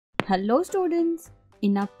Hello students!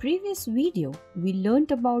 In our previous video, we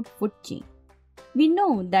learnt about food chain. We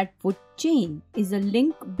know that food chain is a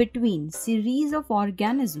link between series of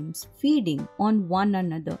organisms feeding on one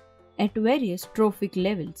another at various trophic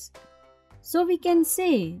levels. So we can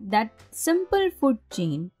say that simple food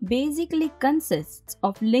chain basically consists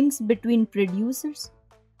of links between producers,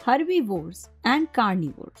 herbivores and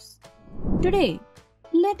carnivores. Today,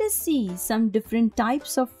 let us see some different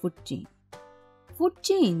types of food chain. Food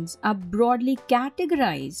chains are broadly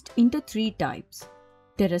categorized into three types: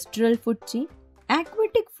 terrestrial food chain,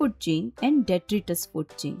 aquatic food chain and detritus food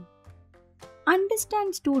chain.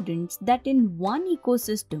 Understand students that in one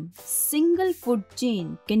ecosystem, single food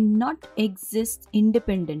chain cannot exist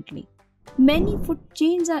independently. Many food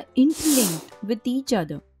chains are interlinked with each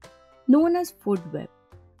other, known as food web.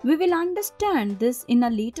 We will understand this in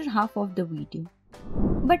a later half of the video.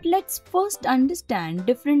 But let's first understand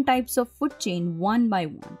different types of food chain one by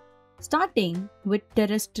one, starting with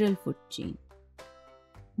terrestrial food chain.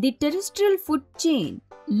 The terrestrial food chain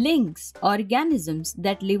links organisms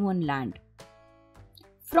that live on land.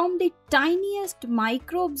 From the tiniest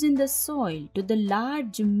microbes in the soil to the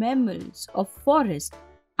large mammals of forest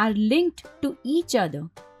are linked to each other,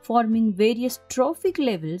 forming various trophic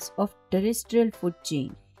levels of terrestrial food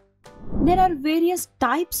chain. There are various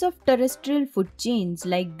types of terrestrial food chains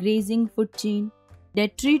like grazing food chain,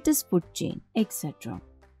 detritus food chain, etc.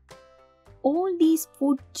 All these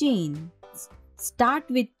food chains start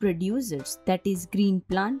with producers, that is green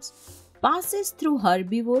plants, passes through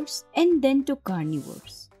herbivores and then to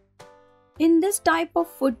carnivores. In this type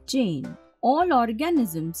of food chain, all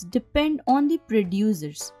organisms depend on the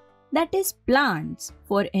producers, that is plants,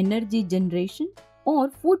 for energy generation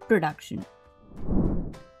or food production.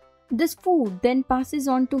 This food then passes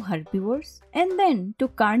on to herbivores and then to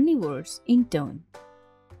carnivores in turn.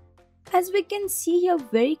 As we can see here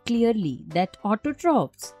very clearly that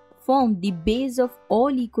autotrophs form the base of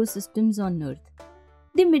all ecosystems on Earth.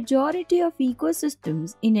 The majority of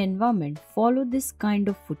ecosystems in environment follow this kind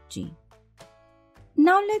of food chain.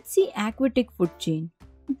 Now let's see aquatic food chain.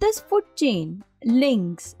 This food chain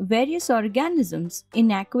links various organisms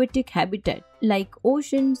in aquatic habitat like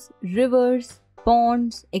oceans, rivers,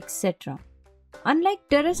 ponds, etc. Unlike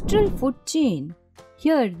terrestrial food chain,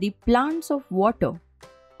 here the plants of water,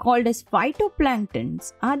 called as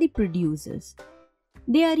phytoplanktons, are the producers.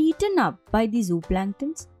 They are eaten up by the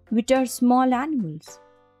zooplanktons, which are small animals,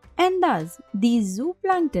 and thus these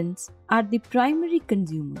zooplanktons are the primary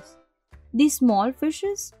consumers. The small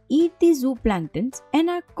fishes eat the zooplanktons and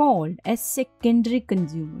are called as secondary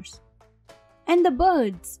consumers. And the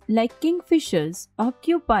birds, like kingfishers,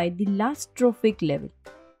 occupy the last trophic level.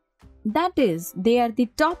 That is, they are the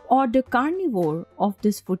top order carnivore of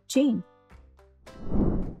this food chain.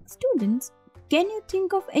 Students, can you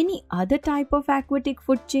think of any other type of aquatic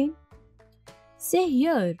food chain? Say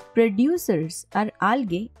here, producers are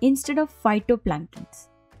algae instead of phytoplanktons,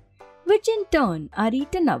 which in turn are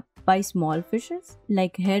eaten up by small fishes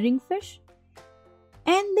like herring fish,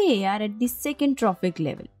 and they are at the second trophic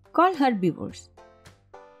level, called herbivores.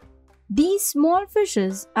 These small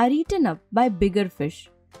fishes are eaten up by bigger fish,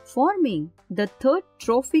 forming the third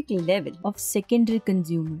trophic level of secondary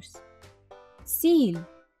consumers. Seal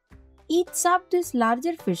eats up these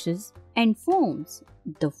larger fishes and forms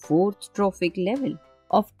the fourth trophic level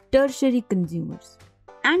of tertiary consumers.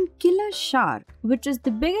 And killer shark, which is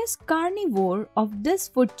the biggest carnivore of this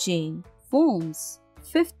food chain, forms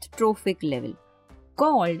fifth trophic level,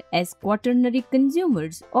 called as quaternary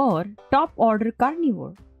consumers or top order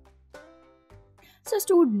carnivore. So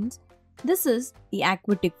students, this is the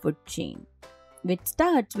aquatic food chain, which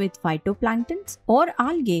starts with phytoplanktons or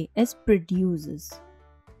algae as producers.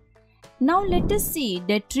 Now let us see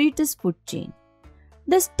detritus food chain.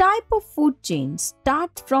 This type of food chain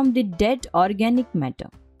starts from the dead organic matter.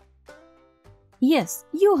 Yes,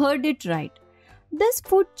 you heard it right. This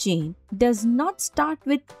food chain does not start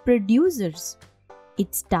with producers.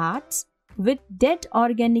 It starts with dead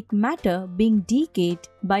organic matter being decayed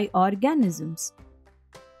by organisms,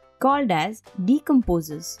 called as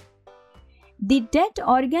decomposers. The dead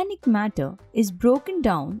organic matter is broken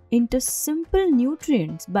down into simple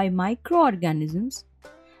nutrients by microorganisms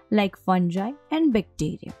like fungi and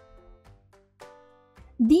bacteria.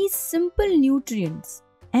 These simple nutrients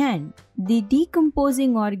and the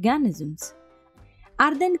decomposing organisms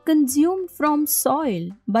are then consumed from soil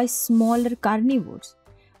by smaller carnivores,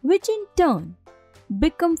 which in turn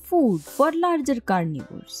become food for larger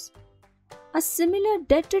carnivores. A similar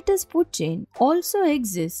detritus food chain also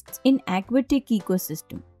exists in aquatic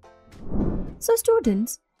ecosystem. So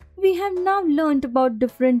students, we have now learned about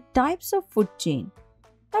different types of food chain.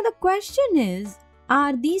 Now the question is,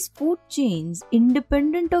 are these food chains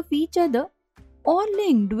independent of each other or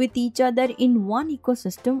linked with each other in one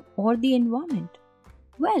ecosystem or the environment?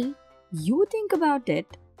 Well, you think about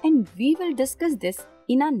it and we will discuss this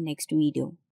in our next video.